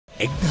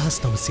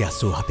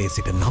1987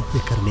 සිට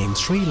නව්‍යකරණයෙන්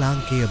ශ්‍රී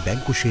ලාංකේය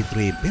බැංකු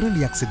ක්ෂේත්‍රයේ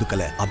පෙරලියක් සිදු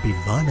කළ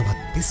අභිමානවත්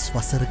 30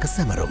 වසරක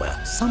සැමරුම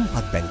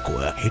සම්පත්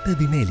බැංකුව හෙට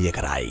දින එළිය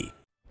කරයි.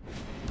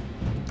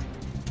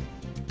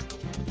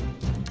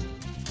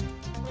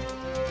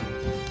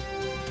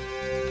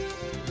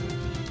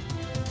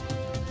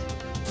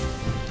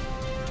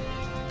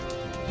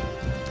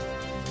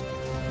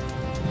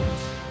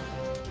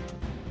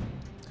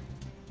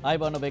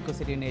 ආයිබෝන බෙක්කු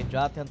සිටින්නේ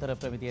ජාත්‍යන්තර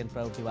ප්‍රමිතියෙන්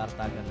ප්‍රවෘත්ති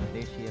වාර්තා කරන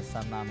දේශීය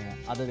සන්නාමය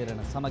අද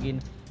දෙරණ සමගින්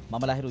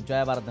මම ලහිරු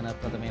ජයවර්ධන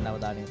ප්‍රථමයෙන්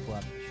අවධානය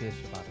පුවත්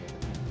ශීර්ෂ පාඨය.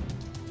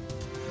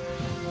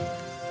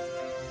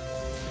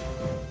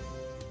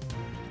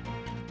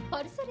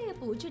 පරිසරය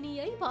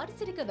පූජනීයයි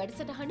පාරිසරික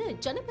වැඩසටහන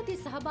ජනපති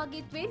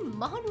සහභාගීත්වයෙන්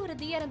මහනුවර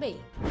දී ආරම්භයි.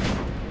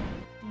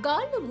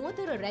 ගාල්ල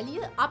මුවතොර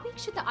රැළිය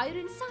අපේක්ෂිත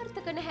අයුරින්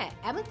සාර්ථක නැහැ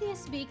ඇමති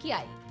SB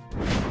කියයි.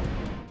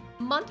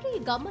 මන්ත්‍රී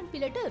ගම්මන්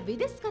පිලට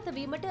විදෙස්ගත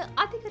වීමට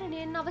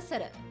අධිකරණයෙන්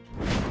අවසර.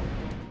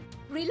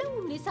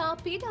 රිලවුන් නිසා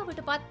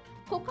පීඩාවට පත්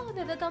කොකා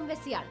වැවගම්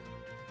වැසියන්.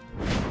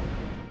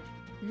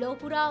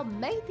 ලෝපුරා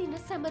මැයි දින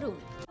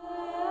සැමරුම්.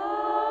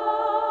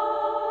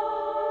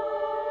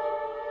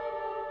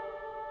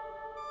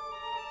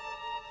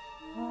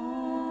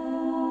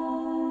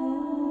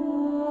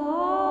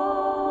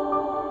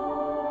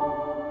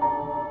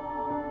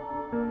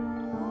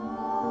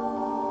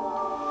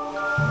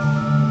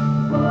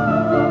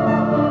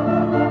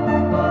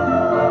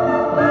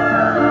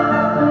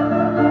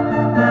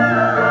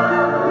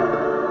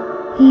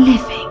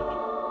 Living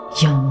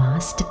your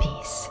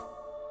masterpiece.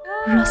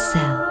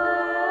 Rossell,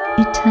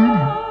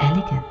 eternal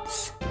elegance.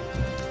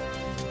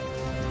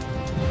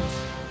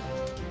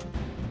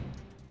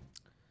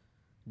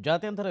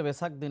 ජාත්‍යන්තර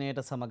වෙසක්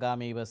දිනයට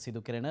සමගාමීව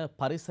සිදු කෙරෙන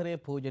පරිසරය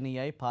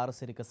පූජනීයයි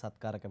පාරිසරික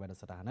සත්කාරක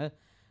වැඩසටහන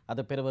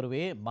අද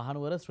පෙරවරුවේ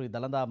මහනුවර ශ්‍රී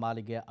දළදා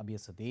මාලිගය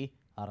අභියසදී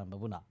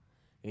ආරම්භ වුණා.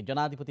 ඒ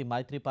ජනාධිපති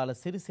මෛත්‍රීපාල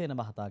සිරිසේන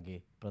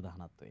මහතාගේ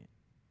ප්‍රධානත්වයෙන්.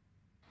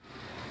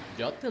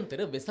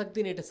 ජාත්‍යන්තර වෙසක්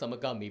දිනයට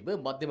සමගාමීව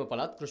මධ්‍යම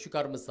පළාත්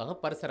කෘෂිකර්ම සහ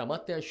පරිසර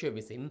අමාත්‍යාංශය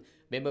විසින්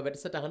මෙම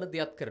වැඩසටහන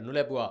දියත් කරනු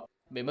ලැබුවා.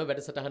 මෙම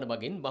වැඩසටහන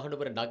මගින්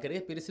මහනුවර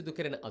නගරය පිරිසිදු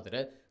කරන අතර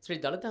ශ්‍රී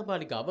දළදා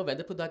මාලිගාව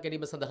වැඳ පුදා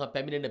ගැනීම සඳහා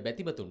පැමිණෙන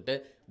බැතිමතුන්ට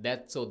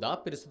දෑත් සෝදා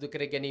පිරිසිදු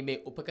කර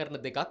ගැනීමේ උපකරණ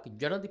දෙකක්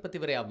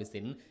ජනාධිපතිවරයා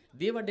විසින්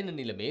දියවඩන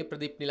නිලමේ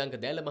ප්‍රදීප් නිලංග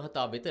දෑල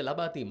මහතා වෙත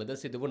ලබා දීමද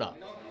සිදු වුණා.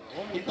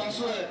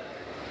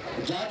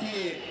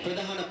 ජාතියේ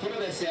ප්‍රධාන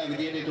පුරවැසියා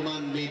විදියට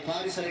එතුමන් මේ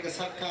පාරිසරික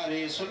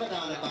සත්කාරයේ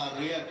ශ්‍රමදාන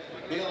කාර්යය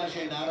මෙල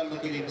වශයෙන් ආරම්භ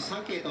කිරීම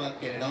සංකේතවත්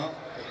කරනවා.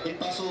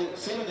 ඉන්පසු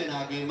සියලු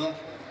දෙනාගේම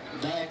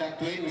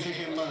දායකත්වයෙන්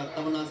විශේෂයෙන්ම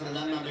තමුන්වන්සලා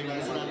දන්නා මේ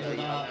වැඩසටහන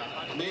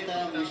සඳහා මේ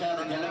තරම්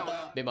විශාල ජනතා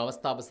මෙම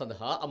අවස්ථාව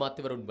සඳහා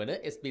අමාත්‍යවරුන් වන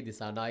SB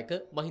දිසානායක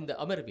මහින්ද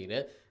අමරවීර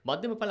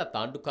මධ්‍යම පළාත්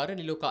ආණ්ඩුකාර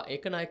නිලෝකා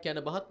ඒකනායක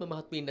යන මහත්ම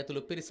මහත්මීන්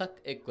ඇතුළු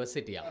පිරිසක් එක්ව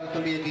සිටියා.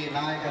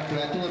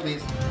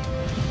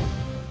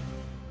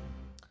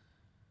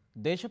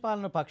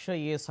 දේශපාලන පක්ෂ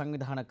ඊයේ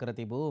සංවිධානය කර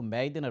තිබූ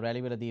මැයි දින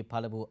රැළිවලදී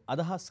පළ වූ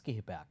අදහස්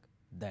කිහිපයක්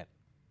දැන්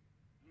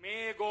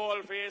මේ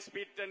ගෝල් ෆේස්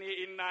පිට්ටනියේ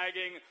ඉන්න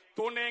අයගෙන්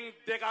තුනෙන්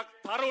දෙකක්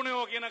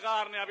තරුණයෝ කියන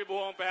කාරණේ අපි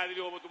බොහොම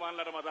පැහැදිලිව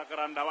ඔබතුමන්ලට මතක්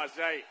කරන්න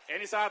අවශ්‍යයි. ඒ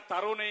නිසා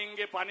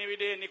තරුණයින්ගේ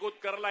පණිවිඩය නිකුත්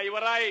කරලා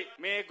ඉවරයි.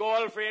 මේ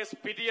ගෝල් ෆේස්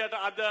පිටියට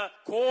අද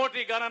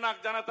කෝටි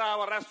ගණනක්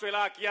ජනතාව රැස්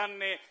වෙලා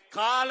කියන්නේ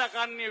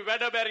කාලකන්ණි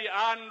වැඩබැරි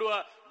ආණ්ඩුව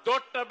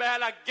දොට්ට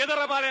බෑලා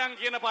ගෙදර බලයන්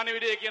කියන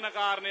පණිවිඩය කියන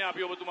කාරණේ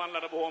අපි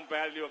ඔබතුමන්ලට බොහොම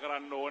පැහැදිලිව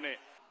කරන්න ඕනේ.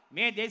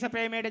 මේ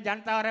දේශප්‍රේමයට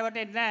ජනතාව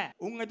රැවටෙන්නේ නැහැ.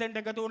 උන් එතෙන්ට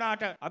එකතු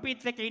වුණාට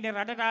අපිත් එක්ක ඉන්න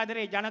රටට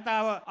ආදරේ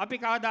ජනතාව අපි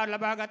කවදා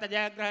ලබාගත්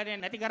ජයග්‍රහණය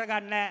නැති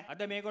කරගන්නේ නැහැ.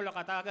 අද මේගොල්ලෝ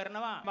කතා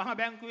කරනවා මහ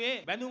බැංකුවේ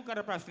බැඳුම්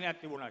කර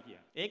ප්‍රශ්නයක් තිබුණා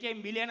කියලා.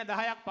 ඒකෙන් බිලියන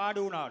 10ක්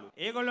පාඩු වුණාලු.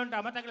 ඒගොල්ලන්ට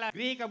අමතකලා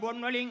ග්‍රීක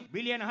බොන් වලින්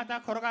බිලියන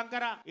 7ක් හොරගම්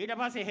කරා. ඊට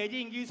පස්සේ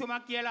හෙජින්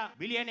ගිවිසුමක් කියලා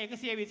බිලියන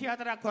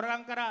 124ක්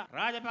හොරගම් කරා.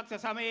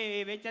 රාජපක්ෂ සමයේ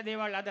මේ වෙච්ච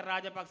දේවල් අද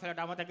රාජපක්ෂලට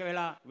අමතක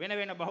වෙලා වෙන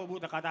වෙන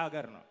බහූබූත කතා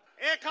කරනවා.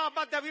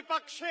 ඒකාබද්ධ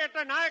විපක්ෂයට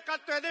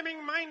නායකත්වය දෙමින්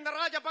මහින්ද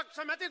රාජපක්ෂ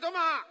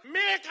මැතිතුමා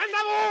මේ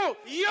කඳවූ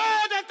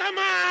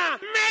යෝධතමා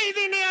මේ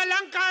දිනය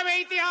ලංකාවේ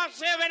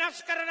ඉතිහාසය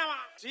වෙනස්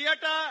කරනවා.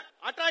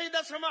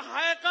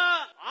 8.6ක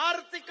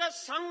ආර්ථික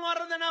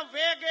සංවර්ධන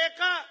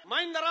වේගයක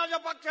මහින්ද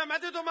රාජපක්ෂ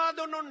මැතිතුමා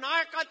දුන්නු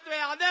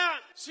නායකත්වය අද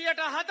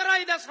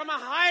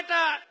 4.6ට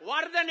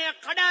වර්ධනය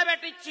කඩා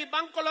වැටිච්ච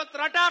බංකොලොත්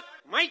රටක්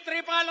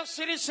මෛත්‍රීපාල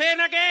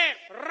සිරිසේනගේ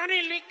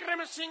රනිල්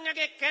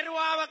වික්‍රමසිංහගේ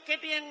කෙරුවාව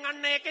කෙටියෙන්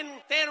ගන්න එකෙන්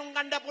තේරුම්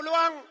ගන්න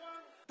පුළුවන්.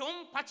 තුම්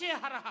පචය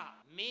හරහා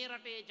මේ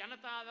රටේ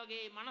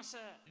ජනතාවගේ මනස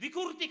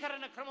විකෘති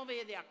කරන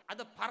ක්‍රමවේදයක්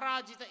අද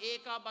පරාජිත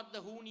ඒකාබද්ධ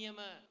හූනියම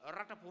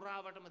රට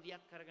පුරාවටම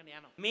දියත් කරගෙන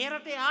යනවා. මේ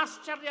රටේ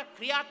ආශ්චර්ය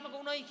ක්‍රියාත්මක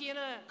වුණයි කියන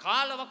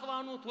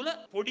කාලවකවානුව තුල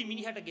පොඩි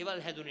මිනිහට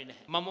ගෙවල් හැදුනේ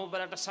නැහැ. මම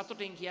ඔබලට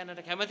සතුටින්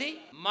කියන්නට කැමතියි.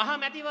 මහ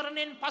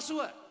මැතිවරණයෙන් පසුව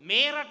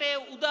මේ රටේ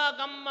උදා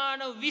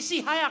ගම්මාන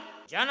 26ක්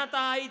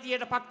ජනතා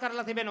අයිතියට පත්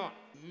කරලා තිබෙනවා.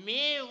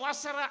 මේ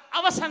වසර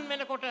අවසන්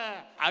වෙනකොට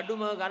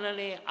අඩුම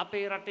ගණනේ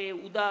අපේ රටේ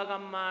උදා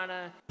ගම්මාන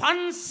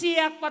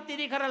 500ක්වත්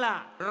ඉදි කරලා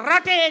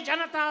රටේ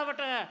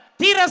ජනතාවට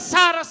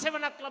තිරසාර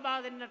සෙවණක් ලබා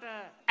දෙන්නට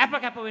අප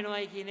කැප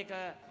වෙනවයි කියන එක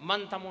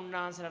මන්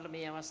තමුන්නාන්සලට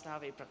මේ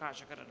අවස්ථාවේ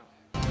ප්‍රකාශ කරනවා.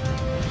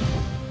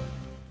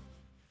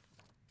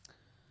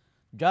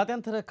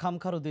 ජාත්‍යන්තර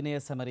කම්කරු දිනය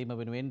සැමරීම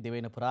වෙනුවෙන්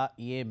දෙවන පුරා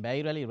ඊයේ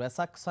බැයි රැලි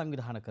රැසක්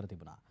සංවිධානය කර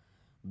තිබුණා.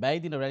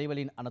 බැයි දින රැලි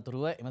වලින්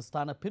අනතුරුව එම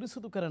ස්ථාන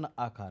පිරිසුදු කරන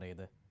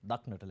ආකාරයද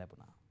දක්නට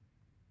ලැබුණා.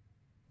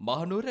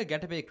 මහනුවර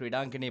ගැටපේ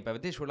ක්‍රීඩාංගණයේ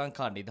පැවති ශ්‍රී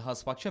ලංකා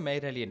නිදහස් පක්ෂ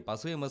මැයි රැලියෙන්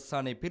පසු එම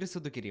ස්ථානය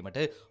පිරිසුදු කිරීමට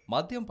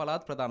මධ්‍යම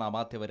පළාත් ප්‍රධාන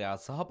අමාත්‍යවරයා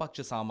සහ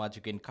පක්ෂ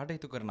සමාජිකයින්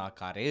කටයුතු කරන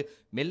ආකාරය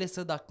මෙලෙස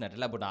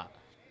දක්නට ලැබුණා.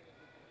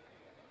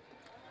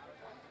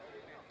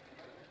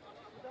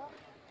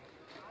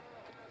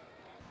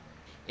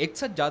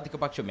 එක්සත් ජාතික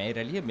පක්ෂ මේ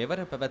රැලිය මෙවර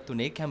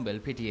පැවැත්වුණේ කැම්බල්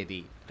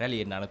පිටියේදී.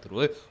 රැලියෙන්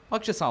අනතුරුව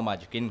පක්ෂ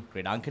සමාජිකින්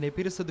ක්‍රීඩාංගණය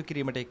පිරිසුදු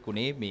කිරීමට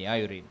එක්වුණේ මේ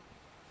අයුරින්.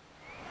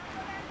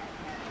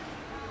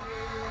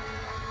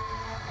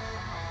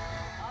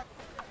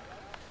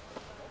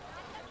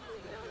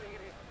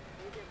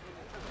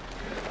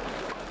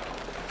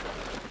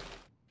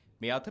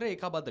 මේ අතර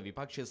ඒකාබද්ධ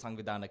විපක්ෂය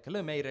සංවිධානය කළ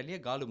මේ රැලිය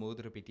ගාලු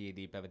මෝදුර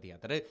පිටියේදී පැවති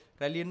අතර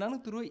රැලියෙන්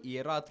අනතුරුව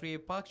ඊයේ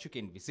රාත්‍රියේ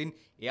පාක්ෂිකයින් විසින්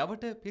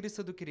එයට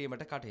පිරිසුදු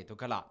කිරීමට කටයුතු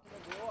කළා.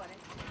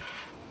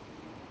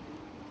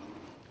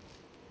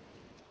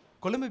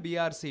 කොළඹ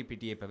BRC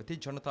පිටියේ පැවති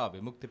ජනතා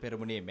විමුක්ති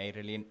පෙරමුණේ මේ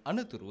රැලියෙන්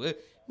අනතුරුව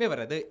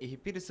මෙවරද එහි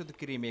පිරිසුදු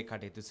කිරීමේ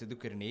කටයුතු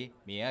සිදු කරන්නේ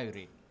මේ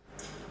අයුරින්.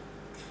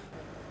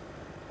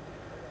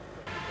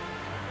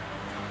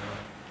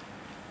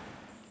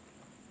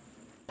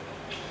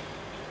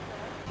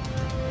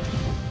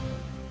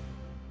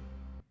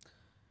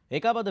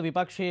 ඒකාබද්ධ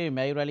විපක්ෂයේ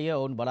මැයි රැලිය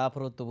ඔවුන්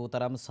බලාපොරොත්තු වූ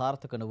තරම්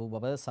සාර්ථක නොවූ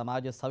බව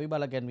සමාජ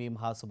සවිබල ගැන්වීම්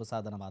හා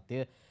සුබසාධන අමාත්‍ය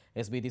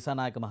SB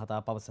දිසානායක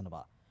මහතා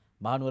පවසනවා.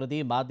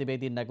 මහනුවරදී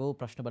මාධ්‍යවේදීන් නැගූ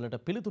ප්‍රශ්නවලට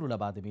පිළිතුරු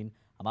ලබා දෙමින්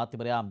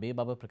අමාත්‍යවරයා මේ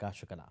බව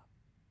ප්‍රකාශ කළා.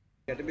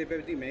 ගැටඹේ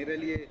පැවති මේ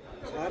රැළියේ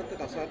සාර්ථක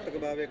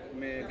අසාර්ථකභාවය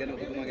මේ ගැන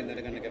ඔබතුමාගෙන්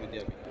දැනගන්න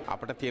කැමතියි අපි.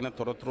 අපිට තියෙන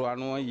තොරතුරු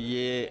අනුව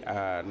ඊයේ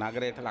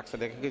නගරයට ලක්ෂ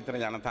 2ක විතර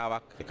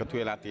ජනතාවක් එකතු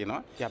වෙලා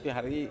තියෙනවා. ඉතින් අපි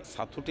හරි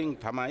සතුටින්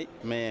තමයි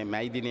මේ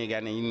මැයි දිනේ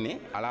ගැන ඉන්නේ.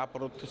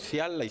 බලාපොරොත්තු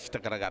සියල්ල ඉෂ්ට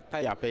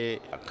කරගත්තා. අපේ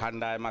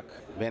කණ්ඩායමක්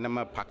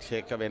වෙනම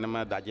පක්ෂයක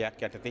වෙනම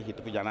දජයක් යටතේ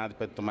හිටපු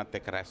ජනාධිපතිතුමත්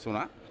එක්ක රැස්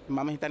වුණා.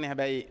 මම හිතන්නේ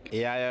හැබැයි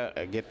ඒ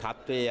අයගේ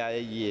තත්ත්වය ඒ අය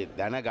ඊයේ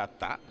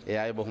දැනගත්තා. ඒ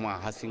අය බොහොම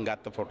අහසින්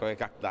ගත්ත ෆොටෝ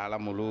එකක් දාලා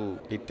මුළු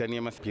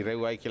පිට්ටනියම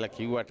පිරෙව්වයි කියලා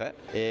කිව්වට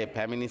ඒ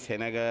පැමිණි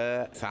සෙනග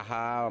සහ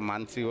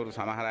මන්ත්‍රීවරු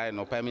සමහර අය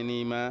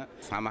නොපැමිණීම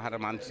සමහර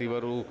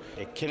මන්ත්‍රීවරු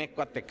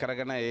එක්කෙනෙක්වත් එක්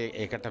කරගෙන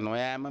ඒකට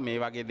නොයෑම මේ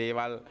වගේ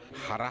දේවල්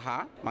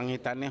හරහා මං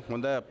හිතන්නේ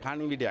හොඳ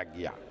පණිවිඩයක්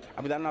ගියා.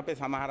 අපි දන්නවා අපේ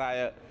සමහර අය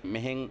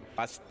මෙහෙන්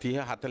බස්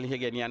 30 40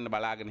 ගෙනියන්න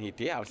බලාගෙන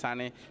හිටියේ.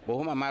 අවසානයේ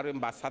බොහොම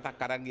අමාරුවෙන් බස්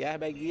 7ක් අරන් ගියා.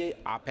 හැබැයි ගියේ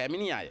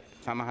පැමිණි අය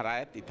සමහර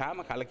අයත්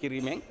ඉතාම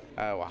කලකිරීමෙන්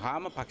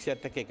වහාම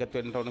පක්ෂයත් එක්ක එකතු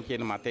වෙන්න ඕන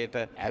කියන මතයට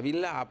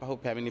ඇවිල්ලා ආපහු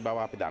පැමිණි බව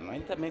අපි දන්නවා.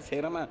 එතන මේ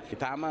සේරම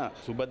ඉතාම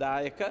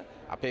සුබදායක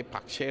අපේ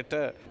පක්ෂයට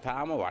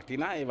ඉතාම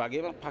වටිනා ඒ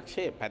වගේම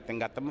පක්ෂයේ පැත්තෙන්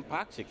ගත්තම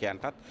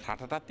පාක්ෂිකයන්ටත්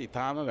රටටත්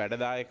ඉතාම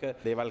වැඩදායක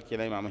දේවල්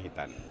කියලායි මම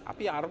හිතන්නේ.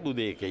 අපි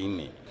අර්බුදයක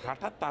ඉන්නේ.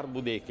 රටත්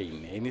අර්බුදයක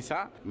ඉන්නේ. ඒ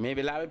නිසා මේ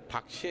වෙලාවේ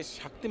පක්ෂයේ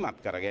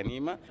ශක්තිමත් කර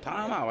ගැනීම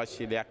තාම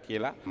අවශ්‍ය දෙයක්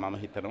කියලා මම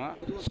හිතනවා.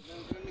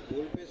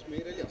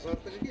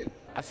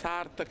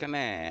 අසාර්ථක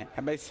නෑ.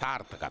 හැබැයි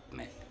සාර්ථකත්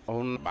නෑ.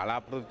 ඔවුන්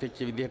බලාපොරොත්තු වෙච්ච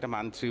විදිහට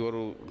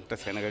මන්ත්‍රීවරුන්ට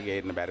සෙනග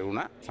ගේන්න බැරි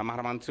වුණා.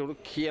 සමහර මන්ත්‍රීවරු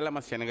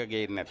කියලාම සෙනග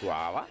ගේන්න නැතුව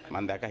ආවා.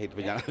 මම දැක්ක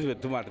හිටපු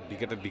ජනාධිපතිතුමාට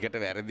දිගට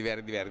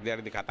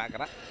වැරදි කතා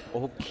කරා.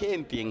 ඔහු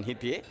කේන්තියෙන්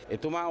හිටියේ.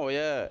 එතුමා ඔය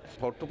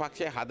පොට්ටු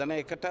පක්ෂය හදන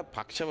එකට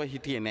පක්ෂව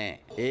හිටියේ නෑ.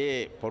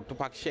 ඒ පොට්ටු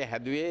පක්ෂය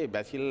හැදුවේ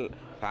බැසිල්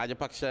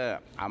රාජපක්ෂ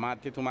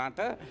අමාත්‍යතුමාට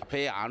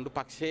අපේ ආණ්ඩු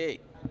පක්ෂයේ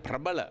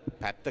ප්‍රබල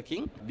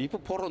පැත්තකින් දීපු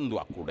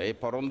පොරොන්දුවක් උඩ. ඒ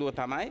පොරොන්දුව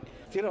තමයි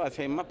ස්ථිර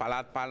වශයෙන්ම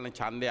පළාත් පාලන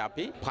ඡන්දය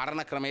අපි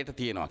පරණ ක්‍රමයට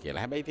තියනවා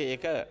කියලා. හැබැයි ඉතින්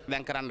ඒක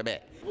දැන් කරන්න බෑ.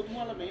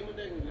 ඔබතුමාලා මේව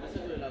දැන්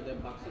විරසක වෙලා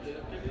දැන් පක්ෂ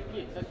දෙකක් එක්ක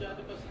එක්සත්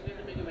ජාතික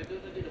පක්ෂයට මේක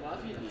වැටෙන්න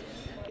වාසිය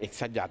තියෙනවා.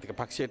 එක්සත් ජාතික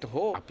පක්ෂයට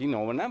හෝ අපි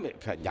නොවන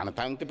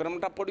ජනතා විමුක්ති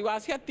පෙරමුණට පොඩි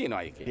වාසියක්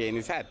තියෙනවා ඒකේ. ඒ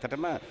නිසා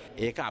ඇත්තටම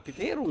ඒක අපි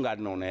තේරුම්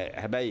ගන්න ඕනේ.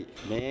 හැබැයි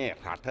මේ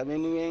රට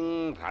වෙනුවෙන්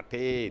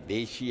රටේ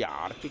දේශීය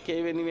ආර්ථිකය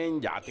වෙනුවෙන්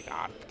ජාතික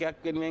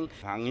ආර්ථිකයක් වෙනුවෙන්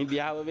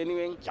සංහිඳියාව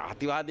වෙනුවෙන්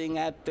ජාතිවාදයෙන්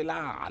ඈත්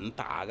වෙලා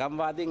අන්ත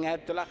ආගම්වාදයෙන්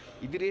ඈත් වෙලා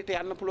ඉදිරියට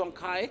යන්න පුළුවන්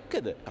කා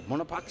එක්කද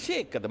මොන පක්ෂය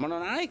එක්කද මොන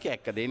නායකයෙක්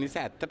එක්කද? ඒ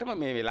නිසා ඇත්තටම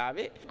මේ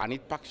වෙලාවේ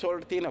අනිත් පක්ෂ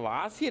වලට තියෙන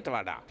වාසියට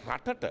වඩා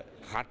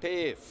රටට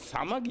රටේ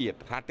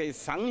සමගියට රටේ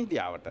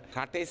සංහිඳියාවට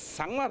රටේ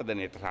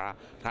සංවර්ධනයට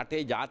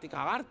රටේ ජාතික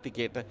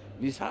ආර්ථිකයට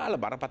විශාල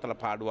බරපතල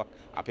පාඩුවක්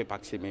අපේ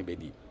පක්ෂයේ මේ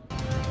බෙදී.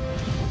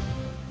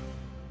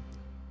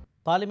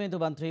 පාර්ලිමේන්තු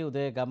මන්ත්‍රී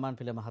උදය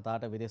ගම්මන්පිල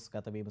මහතාට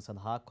විදේශගත වීම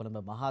සඳහා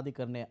කොළඹ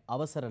මහාධිකරණය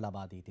අවසර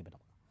ලබා දී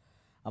තිබෙනවා.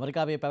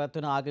 ඇමරිකාවේ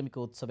පැවැත්වෙන ආගමික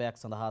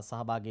උත්සවයක් සඳහා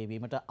සහභාගී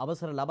වීමට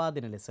අවසර ලබා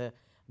දෙන ලෙස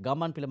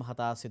ගම්මන්පිල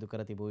මහතා සිදු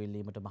කර තිබූ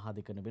ඉල්ලීමට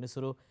මහාධිකරණ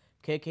විනිසුරු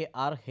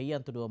KKR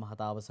හෙයන්තුඩුව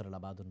මහතා අවසර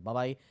ලබා දුන්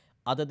බවයි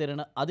අද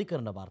දෙරණ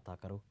අධිකරණ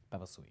වාර්තාකරු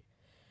පැවසුවේ.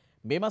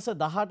 මේ මාස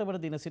 18 වන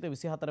දින සිට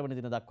 24 වන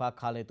දින දක්වා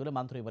කාලය තුල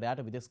මන්ත්‍රීවරයාට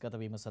විදේශගත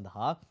වීම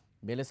සඳහා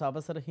මෙලෙස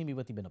අවසර හිමිව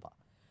තිබෙනවා.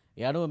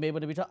 ඒ අනුව මේ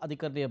වන විට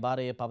අධිකරණයේ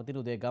භාරයේ පවතින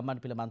උදේ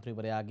ගම්මන්පිල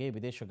මන්ත්‍රීවරයාගේ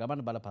විදේශ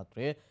ගමන්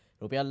බලපත්‍රය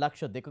රුපියල්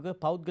ලක්ෂ 2ක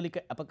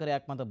පෞද්ගලික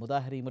අපකරයක් මත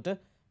මුදා හැරීමට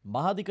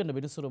මහාධිකරණ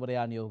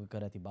විනිසුරුවරයා නියෝග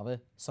කර ඇති බව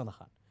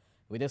සඳහන්.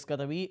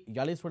 විදේශගත වී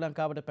යලි ශ්‍රී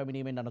ලංකාවට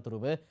පැමිණීමෙන්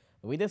අනතුරුව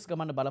විදේශ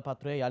ගමන්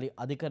බලපත්‍රය යලි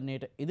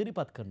අධිකරණයට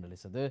ඉදිරිපත් කරන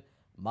ලෙසද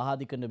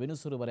මහාධිකරණ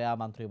විනිසුරුවරයා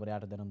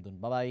මන්ත්‍රීවරයාට දැනුම් දුන්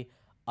බවයි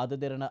අද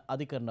දෙරණ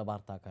අධිකරණ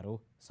වාර්තාකරු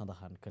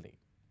සඳහන් කළේ.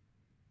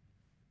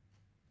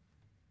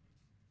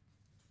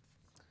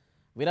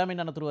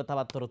 විරාමෙන් අනතුරුව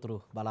තවත් තොරතුරු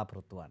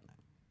බලාපොරොත්තු වන්න.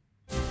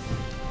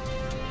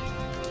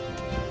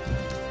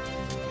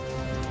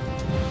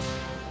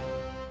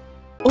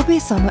 ඔබේ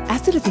සම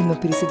ඇතුළතින්ම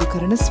පිරිසිදු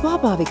කරන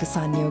ස්වාභාවික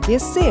සංයෝගය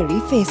සේරි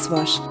ෆේස්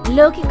වොෂ්.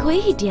 ලෝකෙ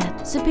කොයි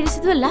හිටියත්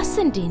සුපිරිසිදුව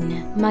ලස්සනට ඉන්න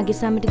මගේ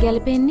සමට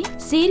ගැලපෙන්නේ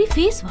සේරි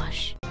ෆේස්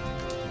වොෂ්.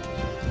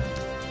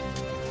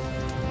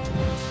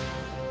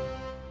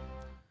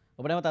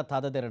 ඔබ නැවතත්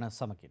අද දෙරණ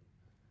සමකින්.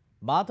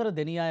 මාතර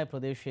දෙනියාය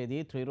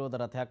ප්‍රදේශයේදී ත්‍රිරෝධ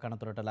රථයක්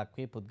අනතුරට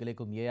ලක්වී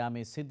පුද්ගලයෙකු මිය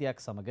යාමේ සිද්ධියක්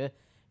සමග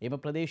එම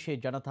ප්‍රදේශයේ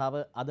ජනතාව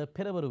අද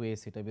පෙරවරුවේ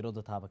සිට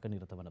විරෝධතාවක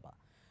නිරත වනවා.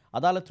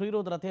 අදාළ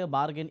ත්‍රිරෝධ රථය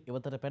මාර්ගෙන්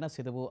ඉවතට පැන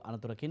සිදු වූ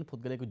අනතුරකින්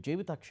පුද්ගලයෙකු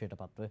ජීවිතක්ෂයට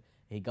පත්ව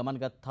එහි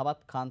ගමන්ගත්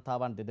තවත්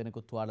කාන්තාවන්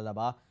දෙදෙනෙකු තුවාල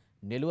ලබා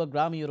නෙළුව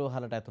ග්‍රාමීය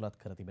රෝහලට ඇතුළත්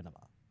කර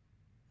තිබෙනවා.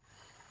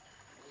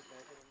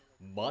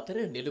 මාතර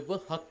නෙළුව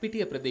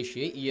හක්පිටිය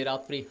ප්‍රදේශයේ ඊයේ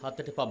රාත්‍රී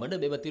 7ට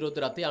පමණ මෙම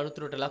ත්‍රිරෝධ රථය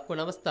අනතුරට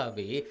ලක්වන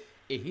අවස්ථාවේ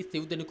එහි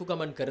සිව් දෙනෙකු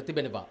ගමන් කර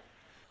තිබෙනවා.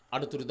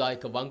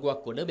 අනතුරුදායක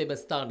වංගුවක් වන මෙම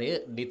ස්ථානය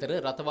නිතර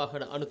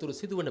රථවාහන අනතුරු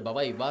සිදුවන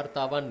බවයි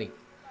වාර්තා වන්නේ.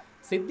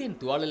 සිද්ධියෙන්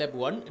තුවාල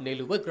ලැබුවන්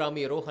නෙළුව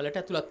ග්‍රාමීය රෝහලට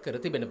ඇතුළත් කර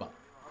තිබෙනවා.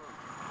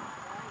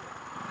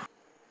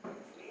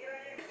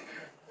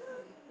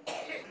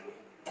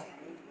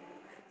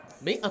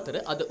 මේ අතර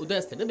අද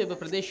උදෑසන මෙම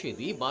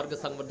ප්‍රදේශයේදී මාර්ග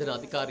සංවර්ධන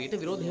අධිකාරියට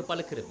විරෝධය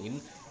පළ කරමින්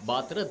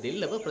මාතර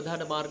දෙල්ලව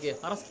ප්‍රධාන මාර්ගය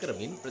හරස්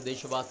කරමින්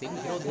ප්‍රදේශවාසීන්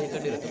විරෝධයක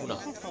නිරත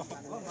වුණා.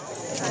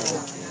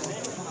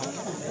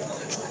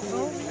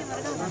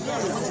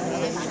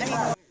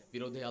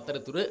 විරෝධය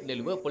අතරතුර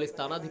නෙළුව පොලිස්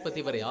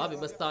ස්ථානාධිපතිවරයා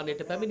මෙම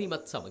ස්ථානයට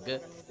පැමිණීමත් සමග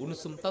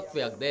උණුසුම්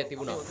තත්වයක්ද ඇති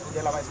වුණා.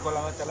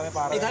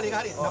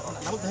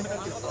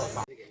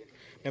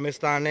 එම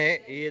ස්ථානයේ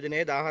ඊයේ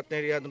දිනේ 17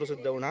 වෙනි අතුරු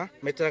සිද්ධ වුණා.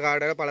 මෙච්චර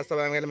කාඩයක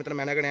පළස්තභාවයෙන් ගිහලා මෙතන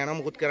මැනගෙන යනවා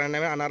මුකුත් කරන්නේ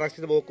නැහැ.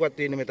 අනාරක්ෂිත බෝක්කුවක්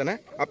තියෙන්නේ මෙතන.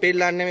 අපි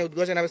ඉල්ලන්නේ මේ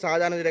උද්ඝෝෂණ අපි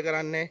සාධාරණ විදිහට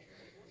කරන්නේ.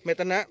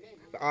 මෙතන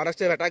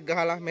ආරක්ෂක වැටක්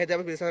ගහලා මේ දේ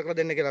අපි පිළිසර කරලා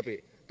දෙන්න කියලා අපි.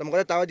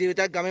 මොකද තව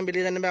ජීවිතයක් ගමෙන්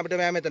බිලී දෙන්න බෑ අපිට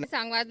මෙයා මෙතන.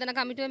 සංවර්ධන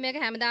කමිටුව මේක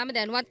හැමදාම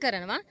දැනුවත්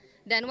කරනවා.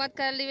 දැනුවත්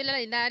කරලා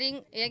ඉවරලා ඉදාරින්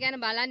ඒ ගැන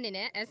බලන්නේ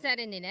නැහැ, ඇස්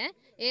ඇරෙන්නේ නැහැ.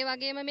 ඒ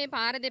වගේම මේ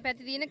පාර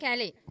දෙපැත්තේ තියෙන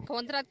කැලේ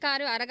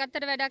කොන්ත්‍රාත්කාරයෝ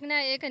අරගත්තට වැඩක්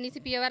නැහැ. ඒක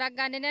නිසි පියවරක්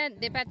ගන්නෙ නැහැ.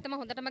 දෙපැත්තම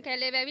හොඳටම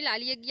කැලේ වැවිලා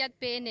අලියෙක් ගියත්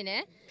පේන්නේ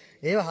නැහැ.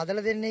 ඒව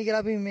හදලා දෙන්නේ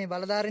කියලා අපි මේ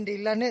බලධාරීන්ට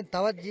ඉල්ලන්නේ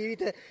තවත්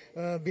ජීවිත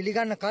බිලි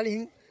ගන්න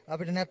කලින්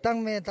අපිට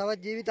නැත්තම් මේ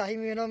තවත් ජීවිත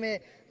අහිමි වෙනවා මේ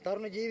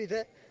තරුණ ජීවිත.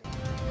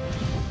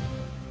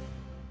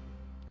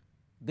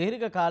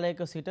 දීර්ඝ කාලයක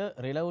සිට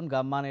රිලවුන්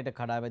ගම්මානයට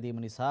කඩා වැදීම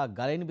නිසා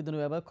ගලෙන්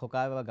බිඳුණු වැව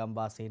කොකාවැව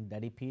ගම්වාසීන්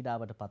දැඩි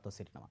පීඩාවට පත්ව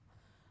සිටිනවා.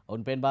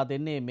 ඔවුන් පෙන්වා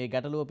දෙන්නේ මේ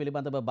ගැටලුව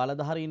පිළිබඳව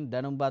බලධාරීන්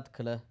දැනුම්පත්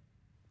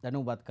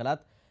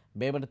කළත්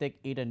මේ වන තෙක්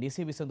ඊට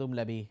නිසි විසඳුම්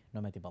ලැබී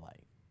නොමැති බවයි.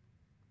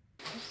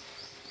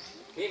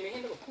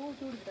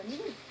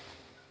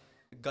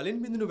 ගලෙන්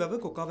බිඳුණු වැව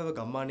කොකාවැව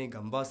ගම්මානයේ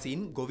ගම්වාසීන්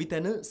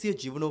ගොවිතැන සිය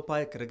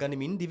ජීවනෝපාය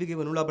කරගනිමින්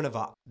දිවිගෙවනු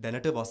ලබනවා.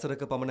 දැනට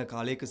වසරක පමණ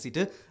කාලයක සිට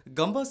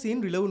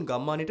ගම්වාසීන් රිලවුන්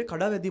ගම්මානයට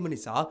කඩා වැදීම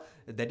නිසා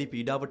දැඩි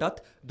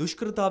පීඩාවටත්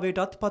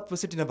දුෂ්කරතාවයටත්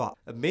පත්ව සිටිනවා.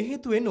 මේ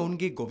හේතුවෙන්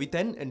ඔවුන්ගේ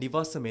ගොවිතැන්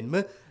නිවාස මෙන්ම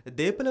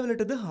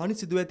දේපළවලටද හානි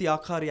සිදුව ඇති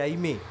ආකාරයයි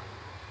මේ.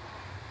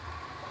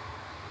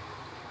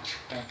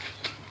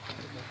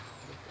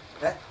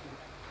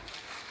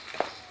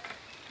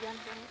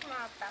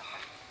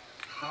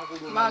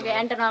 මාගේ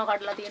ඇන්ටනාව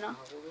කඩලා තියෙනවා.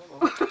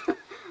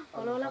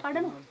 ඔලෝල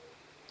කඩනවා.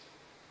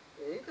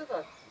 ඒකද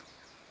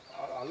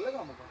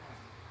අල්ලගමුකෝ.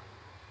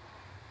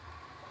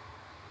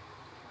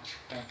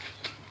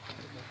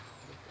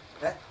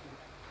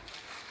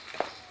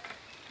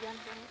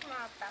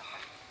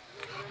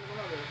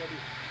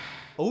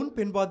 ඔවුන්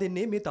පෙන්වා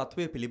දෙන්නේ මේ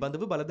තත්ත්වය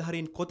පිළිබඳව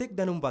බලධාරීන් කොතෙක්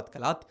දැනුම්පත්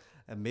කළත්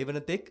මේ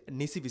වන තෙක්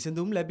නිසි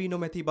විසඳුම් ලැබී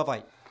නොමැති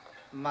බවයි.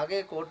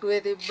 මගේ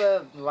කොටුවේ තිබ්බ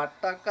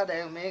වට්ටක්ක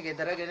දැන් මේ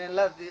ගෙදර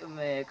ගෙනල්ලා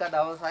මේ එක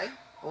දවසයි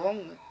ඕම්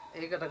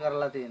ඒකට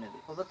කරලා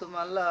තියෙනදී.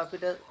 ඔබතුමාලා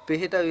අපිට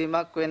පිහිට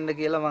වීමක් වෙන්න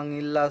කියලා මං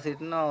ඉල්ලා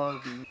සිටිනවා.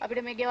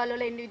 අපිට මේ ගෙවල්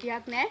වල ඉන්න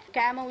විදිහක් නැහැ.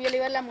 කෑම උයල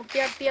ඉවරලා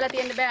මුට්ටියක් තියලා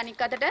තියෙන්න බෑ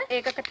අනික් අතට.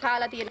 ඒකක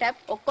කාලා තියෙන ටැප්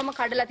ඔක්කොම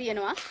කඩලා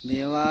තියෙනවා.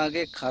 මේ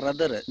වාගේ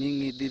කරදර මින්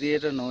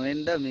ඉදිරියට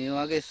නොවෙන්න මේ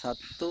වාගේ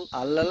සත්තු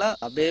අල්ලලා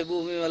අබේ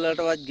භූමි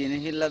වලටවත්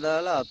ගෙනහිල්ලා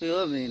දාලා අපිව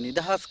මේ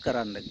නිදහස්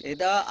කරන්න.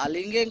 එදා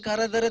අලින්ගෙන්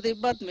කරදර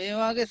තිබ්බත් මේ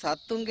වාගේ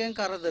සත්තුන්ගෙන්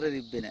කරදර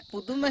තිබ්බේ නැහැ.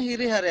 පුදුම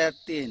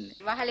හිරිහැරයක් තියෙන්නේ.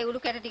 වහලේ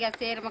උඩු කැට ටිකක්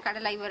සේරම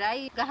කඩලා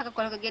ඉවරයි. ගහක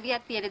කොළක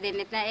ගෙඩියක් තියෙන්න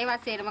දෙන්නෙත් නැහැ.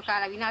 ඒවත් සේරම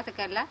කාලා විනාශ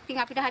කරලා.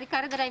 ඉතින් අපිට හරි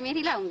කරදරයි මේ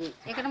රිලවුන්ගේ.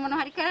 ඒකට මොන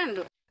හරි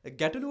කරන්නද?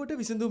 ගැටලුවට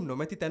විසඳුම්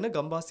නොමැති තැන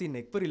ගම්වාසීන්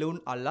එක්ව රිලවුන්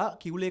අල්ලා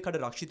කිවුලේ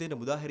කඩ රක්ෂිතයට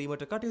මුදා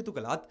හැරීමට කටයුතු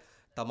කළත්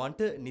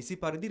තමන්ට නිසි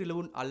පරිදි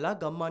රිලවුන් අල්ලා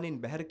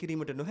ගම්මානයෙන් බැහැර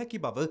කිරීමට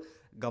නොහැකි බව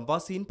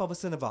ගම්වාසීන්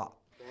පවසනවා.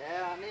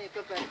 අනේ එක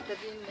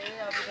පැත්තකින් නේ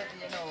අපිට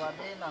තියෙන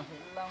වදේ නම්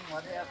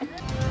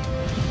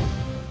වදයක්.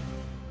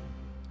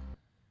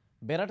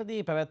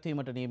 බෙරටදී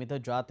පැවැත්වීමට නියමිත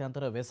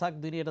ජාත්‍යන්තර වෙසක්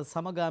දිනයට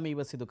සමගාමීව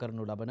සිදු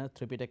කරනු ලබන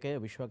ත්‍රිපිටකය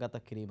විශ්වගත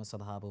කිරීම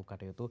සඳහා වූ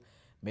කටයුතු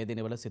මේ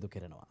දිනවල සිදු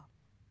කෙරෙනවා.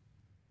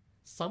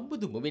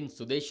 සම්බුදු මුවින්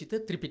සුදේශිත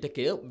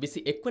ත්‍රිපිටකය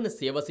 21 වන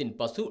සියවසින්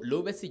පසු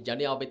ලෝවැසි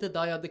ජනයාව වෙත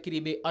දායාද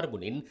කිරීමේ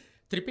අරමුණින්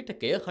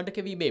ත්‍රිපිටකය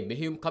හඬකැවීමේ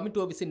මෙහෙයුම්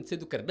කමිටුව විසින්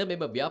සිදු කරන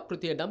මෙම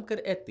ව්‍යාපෘතිය නම්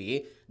කර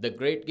ඇත්තේ The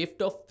Great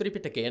Gift of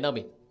ත්‍රිපිටකය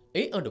නමින්.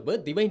 ඒ අනුව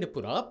දිවයින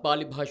පුරා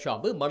පාලි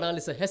භාෂාව මනා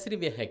ලෙස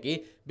හැසිරවිය හැකි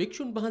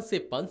භික්ෂුන් වහන්සේ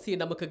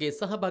 509කගේ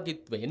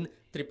සහභාගීත්වයෙන්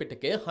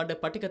ත්‍රිපිටකය හඬ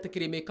පටිගත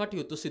කිරීමේ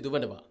කටයුතු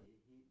සිදුවනවා.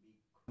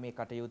 මේ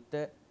කටයුත්ත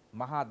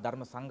මහා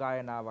ධර්ම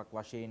සංගායනාවක්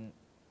වශයෙන්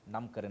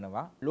නම්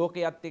කරනවා.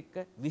 ලෝකයේත් එක්ක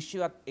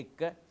විශ්වයත්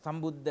එක්ක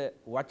සම්බුද්ධ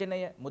වචනය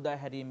මුදා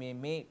හැරීමේ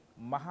මේ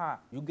මහා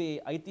යුගයේ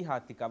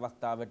ඓතිහාසික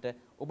අවස්ථාවට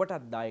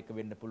ඔබටත් දායක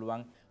වෙන්න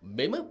පුළුවන්.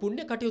 මෙම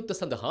පුණ්‍ය කටයුත්ත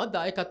සඳහා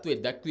දායකත්වයේ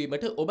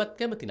දැක්වීමට ඔබත්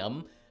කැමති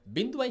නම්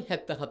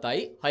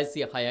 077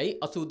 606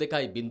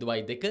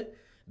 82.02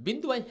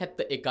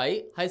 071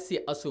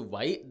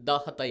 680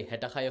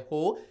 1766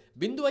 හෝ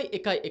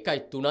 0113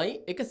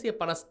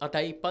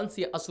 158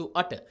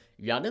 588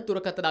 යන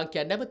දුරකථන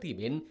අංකයන්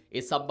නැවතීමෙන්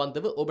ඒ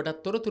සම්බන්ධව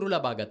ඔබට තොරතුරු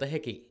ලබා ගත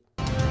හැකියි.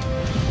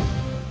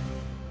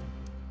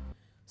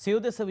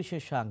 සියුදෙස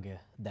විශේෂාංගය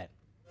දැන්.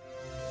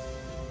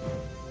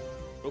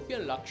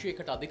 රුපියල්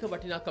ලක්ෂයකට අධික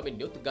වටිනාකමින්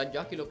යුත්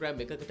ගංජා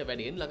කිලෝග්‍රෑම් එකකට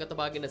වැඩියෙන් ළඟ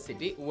තබාගෙන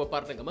සිටි ඌව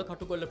පර්ණගම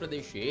කටුකොල්ල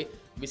ප්‍රදේශයේ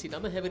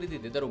 29 හැවිරිදි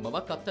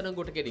දෙදරුමවක්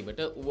අත්අඩංගුවට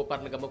ගැනීමට ඌව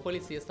පර්ණගම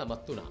පොලිසිය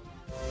සමත් වුණා.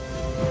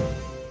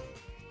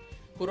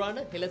 පුරාණ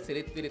හෙළ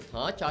සිරිත් විරිත්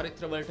හා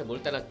චාරිත්‍රවලට මුල්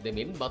තැනක්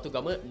දෙමින්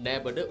මතුගම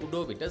නෑබඩ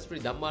උඩෝවිට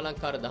ශ්‍රී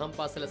ධම්මාලංකාර දහම්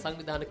පාසල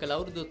සංවිධානය කළ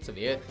අවුරුදු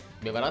උත්සවය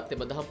මෙවරත්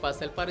එම දහම්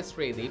පාසල්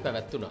පරිශ්‍රයේදී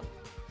පැවැත්වුණා.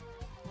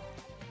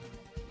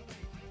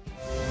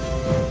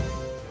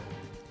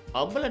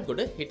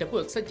 අම්බලන්ගොඩ හිටපු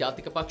එක්සත්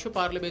ජාතික පක්ෂ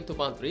පාර්ලිමේන්තු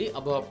මන්ත්‍රී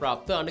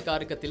අභවප්‍රාප්ත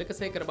අනකාරික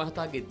තිලකසේකර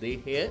මහතාගේ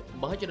දේහය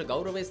මහජන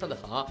ගෞරවය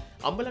සඳහා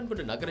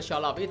අම්බලන්ගොඩ නගර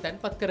ශාලාවේ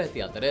තැන්පත් කර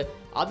ඇති අතර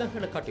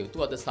ආදාහන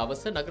කටයුතු අද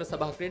සවස නගර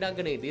සභා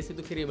ක්‍රීඩාංගණයේදී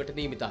සිදු කිරීමට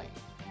නියමිතයි.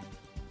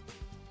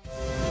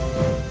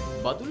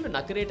 බදුල්ල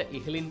නගරයට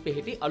ඉහළින්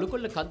පිහිටි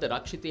අලුකොල්ල කන්ද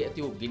රක්ෂිතයේ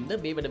ඇති වූ ගින්න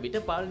මේ වන විට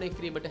පාලනය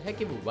කිරීමට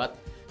හැකි වුවත්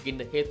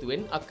ගින්න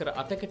හේතුවෙන් අක්කර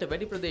 8කට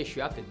වැඩි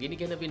ප්‍රදේශයක්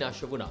ගිනිගෙන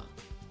විනාශ වුණා.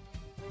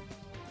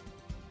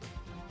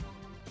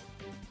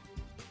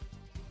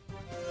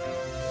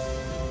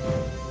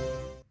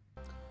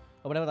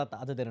 ඔබට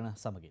අද දෙරණ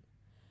සමගින්.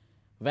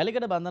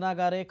 වැලිකඩ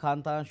බන්ධනාගාරයේ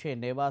කාන්තාංශයේ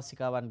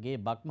නේවාසිකාවන්ගේ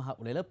බක්මහ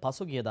උළෙල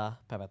පසුගියදා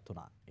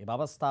පැවැත්වුණා. ඒ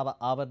අවස්ථාව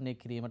ආවරණය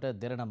කිරීමට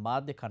දෙරණ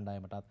මාධ්‍ය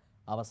කණ්ඩායමටත්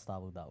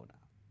අවස්ථාව උදා වුණා.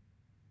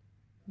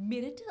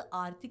 මෙරට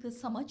ආර්ථික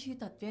සමාජීය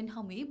තත්ත්වයන්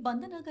හමුවේ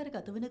බන්ධනාගාර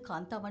ගතවන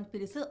කාන්තාවන්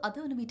පිරිස අද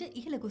වන විට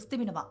ඉහළ ගොස්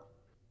තිබෙනවා.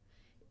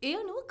 ඒ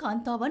අනුව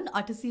කාන්තාවන්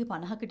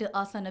 850කට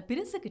ආසන්න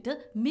පිරිසකට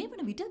මේ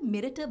වන විට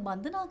මෙරට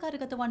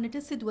බන්ධනාගාරගත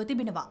වන්නට සිදුව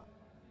තිබෙනවා.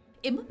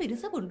 එම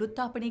පිරිස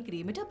පුනරුත්ථාපනය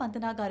කිරීමට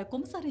බන්ධනාගාර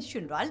කොමසාරිස්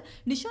ජෙනරාල්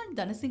නිශාන්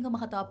ධනසිංහ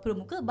මහතා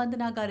ප්‍රමුඛ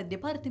බන්ධනාගාර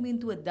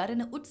දෙපාර්තමේන්තුව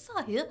දරන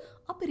උත්සාහය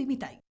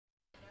අපරිමිතයි.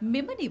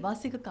 මෙම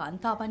නිවාසික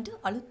කාන්තාවන්ට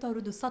අලුත්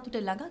අවුරුදු සතුට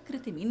ළඟා කර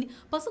තිමින්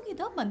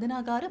පසුගියදා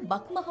බන්ධනාගාර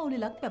බක්මහ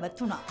උළෙලක්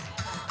පැවැත්වුණා.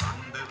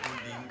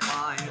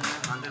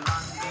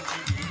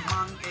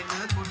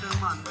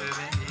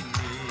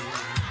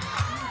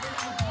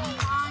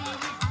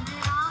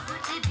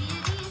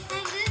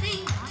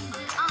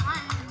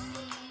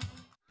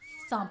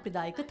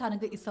 සාම්ප්‍රදායික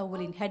තරඟ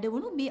ඉසව්වලින්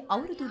හැඩවුණු මේ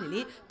අවුරුදු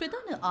උළෙලේ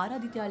ප්‍රධාන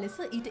ආරාධිතයා ලෙස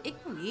ඊට එක්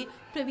වූයේ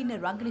ප්‍රවීණ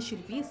රංගන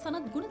ශිල්පී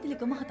සනත්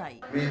ගුණතිලක මහතායි.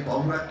 මේ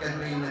පවුරක්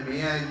ඇතුලේ ඉන්න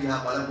මේ අය දිහා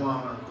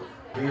බලපුවාම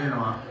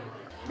තේරෙනවා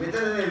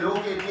මෙතනනේ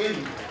ලෝකේ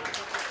තියෙන්නේ.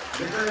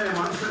 මෙතනනේ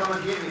මනුස්සකම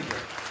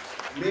තියෙන්නේ.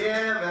 මේ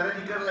අය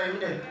වැරදි කරලා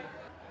ඉන්නේ.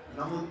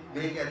 නමුත්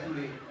මේක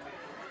ඇතුලේ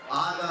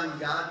ආගම්,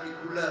 ජාති,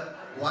 කුල,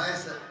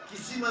 වයස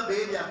කිසිම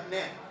ભેදයක්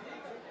නැහැ.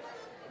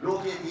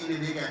 ලෝකේ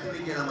තියෙන්නේ මේක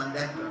ඇතුලේ කියලා මම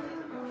දැක්කා.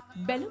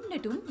 බැලුම්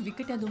නැටුම්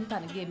විකට ඇඳුම්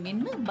තරගය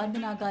මෙන්ම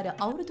බන්ධනාගාර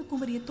අවුරුදු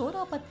කුමරිය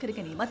තෝරාපත් කර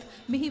ගැනීමත්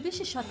මෙහි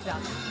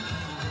විශේෂත්වයක්.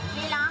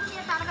 මේ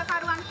ලාංකීය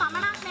තරගකරුවන්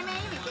පමණක්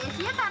නෙමෙයි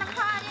විදේශීය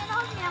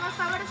තරගකාරයෝ මේ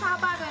අවස්ථාවට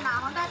සහභාගී වෙනවා.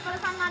 හොඳ අත්වල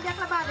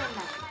සංවාදයක් ලබා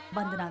දෙන්න.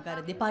 බන්ධනාගාර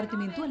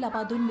දෙපාර්තමේන්තුව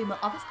ලබා දුන් මෙම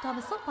අවස්ථාව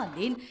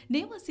සම්බන්ධයෙන්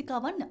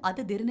නේවාසිකාවන්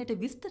අද දෙරණට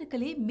විස්තර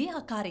කළේ මේ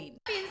ආකාරයෙන්.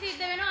 පින්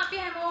සිද්ධ වෙනවා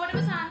අපි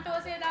හැමෝටම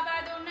සන්තෝෂය ලබා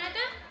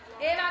දුන්නට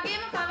ඒ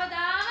වගේම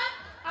කවදාවත්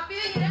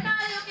අපිව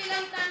හිරකාරයෝ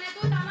කියලා හිතන්නේ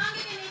නැතුව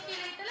තමන්ගේ කෙනෙක්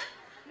කියලා හිතලා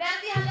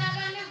වැරදි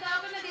හදාගන්න උදව්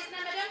කරන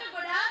දිස්නමෙලන්ට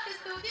ගොඩාක්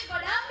ස්තුතියි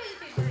ගොඩාක් පින්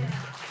සිද්ධ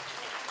වෙනවා.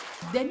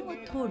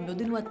 දැනුවත් හෝ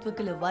නොදැනුවත්ව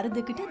කළ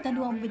වරදකට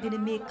දඬුවම්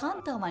විඳින මේ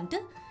කාන්තාවන්ට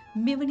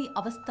මෙවැනි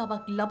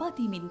අවස්ථාවක් ලබා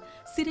දීමෙන්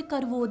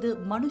සිරකරුවෝද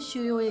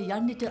මනුෂ්‍යයෝය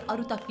යන්නට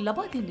අරුතක්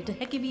ලබා දෙන්නට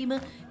හැකිවීම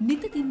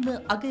නිතින්ම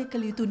අගය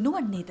කළ යුතු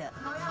නොවන්නේද?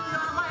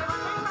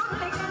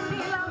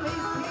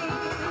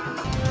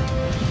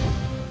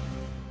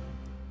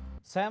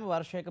 සෑම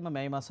වර්ෂයකම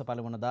මැයි මාස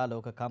පළමුවනදා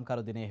ලෝක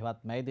කම්කරු දිනය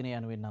හෙවත් මැයි දිනය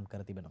යනුවෙන් නම්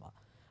කර තිබෙනවා.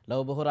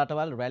 ලොව බොහෝ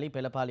රටවල් රැලි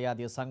පෙළපාලි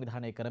ආදිය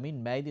සංවිධානය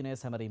කරමින් මැයි දිනය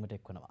සැමරීමට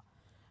එක්වනවා.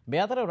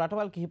 මේ අතර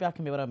රටවල් කිහිපයක්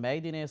මෙවර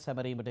මැයි දිනය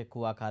සැමරීමට එක්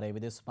වූ ආකාරයේ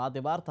විදේශ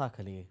මාධ්‍ය වාර්තා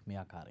කළේ මේ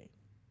ආකාරයෙන්.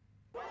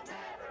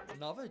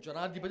 නව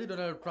ජනාධිපති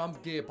ඩොනල්ඩ්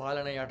ට්‍රම්ප්ගේ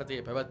පාලනය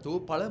යටතේ පැවැත් වූ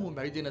පළමු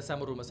මැයි දින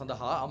සැමරුම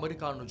සඳහා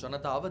අමරිකානු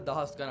ජනතාව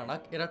දහස්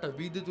ගණනක් එරට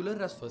වීදි තුල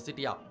රැස්ව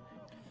සිටියා.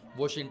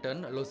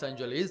 වොෂින්ටන්, ලොස්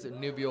ඇන්ජලිස්,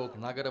 නිව්යෝර්ක්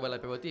නගරවල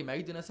පැවති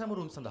මැයි දින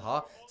සැමරුම් සඳහා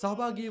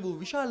සහභාගී වූ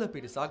විශාල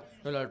පිරිසක්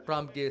ඩොනල්ඩ්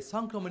ට්‍රම්ප්ගේ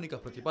සංක්‍රමණික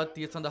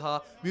ප්‍රතිපත්තිය සඳහා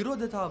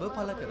විරෝධතාව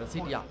පළ කර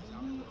සිටියා.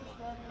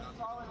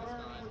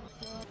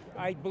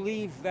 I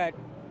believe that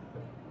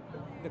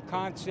the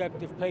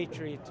concept of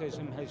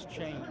patriotism has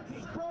changed.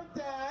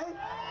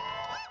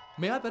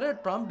 මේ අතර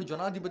ට්‍රම්ප්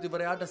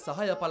ජනාධිපතිවරයාට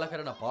සහාය පළ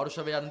කරන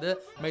පාර්ශවයන්ද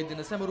මේ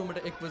දින සැමරුමට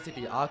එක්ව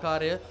සිටි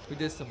ආකාරය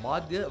විදේශ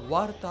මාධ්‍ය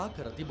වාර්තා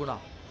කර තිබුණා.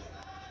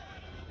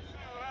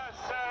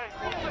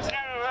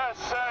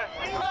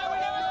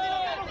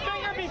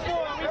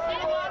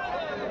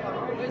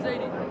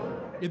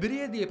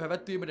 ඉබිරියේදී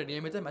පැවැත්වීමට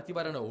නියමිත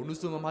මැතිවරණ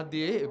උණුසුම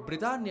මැදයේ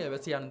බ්‍රිතාන්‍ය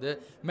වැසියන්ද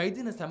මේ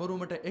දින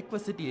සැමරුමට එක්ව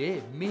සිටියේ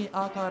මේ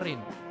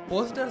ආකාරයෙන්.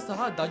 පෝස්ටර්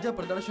සහ දජ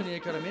ප්‍රදර්ශනය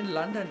කරමින්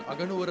ලන්ඩන්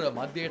අගනුවර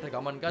මැදයට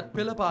ගමන්ගත්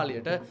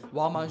පෙළපාලියට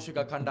වාමාංශික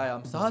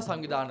කණ්ඩායම් සහ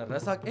සංවිධාන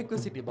රැසක් එක්ව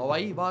සිටි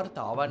බවයි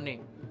වාර්තා වන්නේ.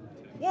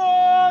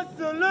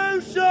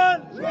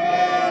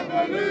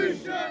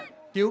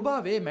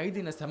 කිව්බාවේ මේ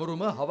දින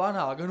සැමරුම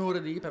හවානා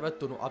අගනුවරදී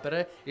පැවැත්වුණු අතර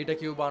ඊට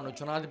කිව්බානු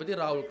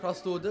ජනාධිපති රාවුල්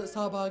ක්‍රස්තෝද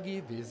සහභාගී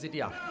වී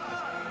සිටියා.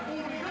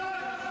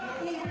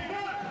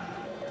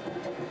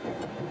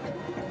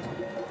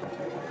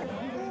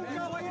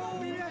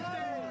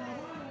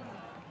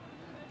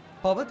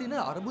 පවතින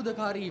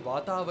අර්බුදකාරී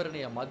වාතාවරණය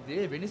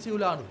මැදේ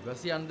වෙනිසියුලානු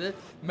වැසියන්ද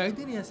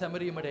මැදිනිය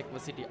සැමරීමට එක්ව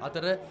සිටි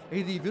අතර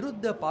එහිදී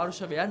විරුද්ධ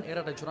පාර්ශවයන්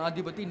එරට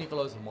ජනාධිපති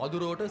නිකොලස්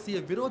මදුරෝට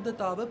සිය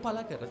විරෝධතාව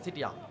පළ කර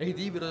සිටියා.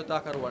 එහිදී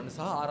විරෝධතාකරුවන්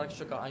සහ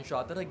ආරක්ෂක අංශ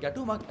අතර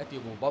ගැටුමක්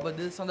ඇති වූ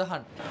බවද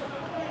සඳහන්.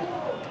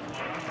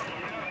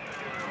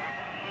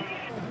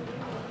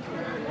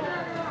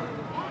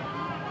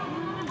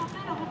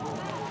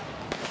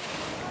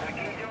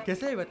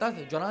 කෙසේ වෙතත්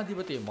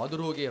ජනාධිපති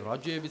මදුරෝගේ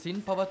රජය විසින්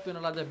පවත්වන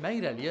ලද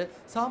මැයි රැළිය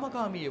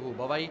සාමකාමී වූ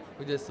බවයි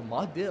විදේශ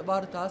මාධ්‍ය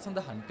වාර්තා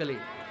සඳහන් කළේ.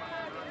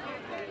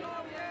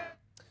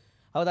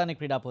 අවධානය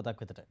ක්‍රීඩා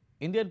පොතක් වෙතට.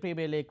 ඉන්දියන්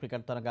ප්‍රීමියර් ලීග්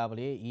ක්‍රිකට්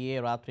තරගාවලියේ ඊයේ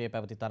රාත්‍රියේ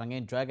පැවති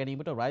තරගයෙන් ජය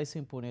ගැනීමට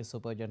රයිසින් පුනේ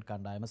සුපර් ජයන්ට්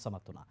කණ්ඩායම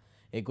සමත් වුණා.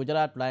 ඒ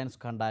ගුජරාට් ලයන්ස්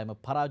කණ්ඩායම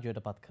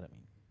පරාජයට පත්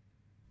කරමින්.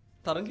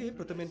 තරගයේ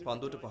ප්‍රථමයෙන්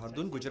පන්දුවට පහර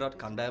දුන්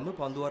ගුජරාට් කණ්ඩායම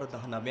පන්දු වාර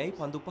 19යි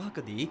පන්දු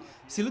 5කදී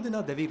සිළු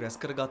දෙනා දැවි රැස්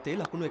කරගත්තේ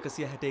ලකුණු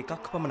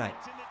 161ක් පමණයි.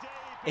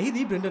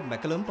 එහිදී බ්‍රෙන්ඩන්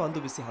මැකලම්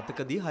පන්දු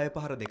 27කදී 6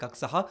 පහර 2ක්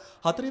සහ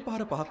 4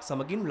 පහර 5ක්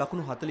සමගින්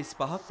ලකුණු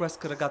 45ක් රැස්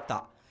කරගත්තා.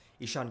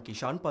 ඉෂාන්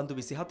කිෂාන් පන්දු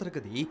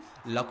 24කදී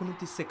ලකුණු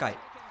 31යි.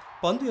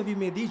 පන්දු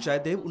යැවීමේදී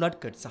ජයදේව්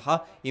උනඩ්කට් සහ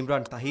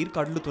ඉම්රාන් තහීර්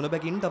කඩලු 3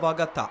 බැගින් දබා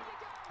ගත්තා.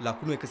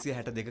 ලකුණු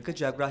 162ක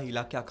ජයග්‍රාහී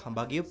ඉලක්කයක්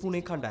හඹා ගිය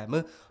පුනේ කණ්ඩායම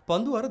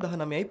පන්දු වාර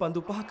 19යි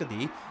පන්දු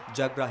 5කදී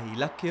ජයග්‍රාහී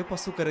ඉලක්කය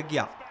පසු කර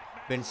ගියා.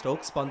 බෙන්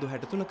ස්ටෝක්ස් පන්දු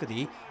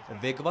 63කදී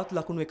වේගවත්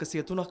ලකුණු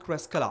 103ක්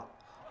රැස් කළා.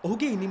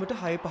 ඔහුගේ ඉනිමට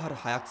 6 පහර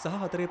 6ක් සහ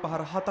 4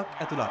 පහර 7ක්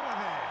ඇතුළත්.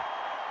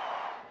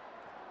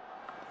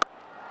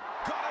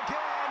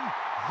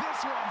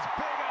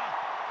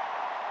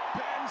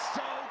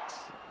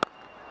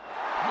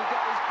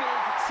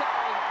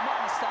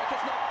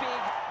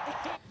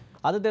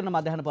 අද දෙන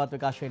මධ්‍යහන පත්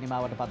විකාශයේ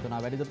නිමාවට පත්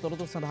වුණා. වැඩිදුර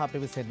තොරතුරු සඳහා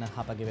පිවිසෙන්න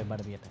අපගේ වෙබ්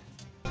අඩවියට.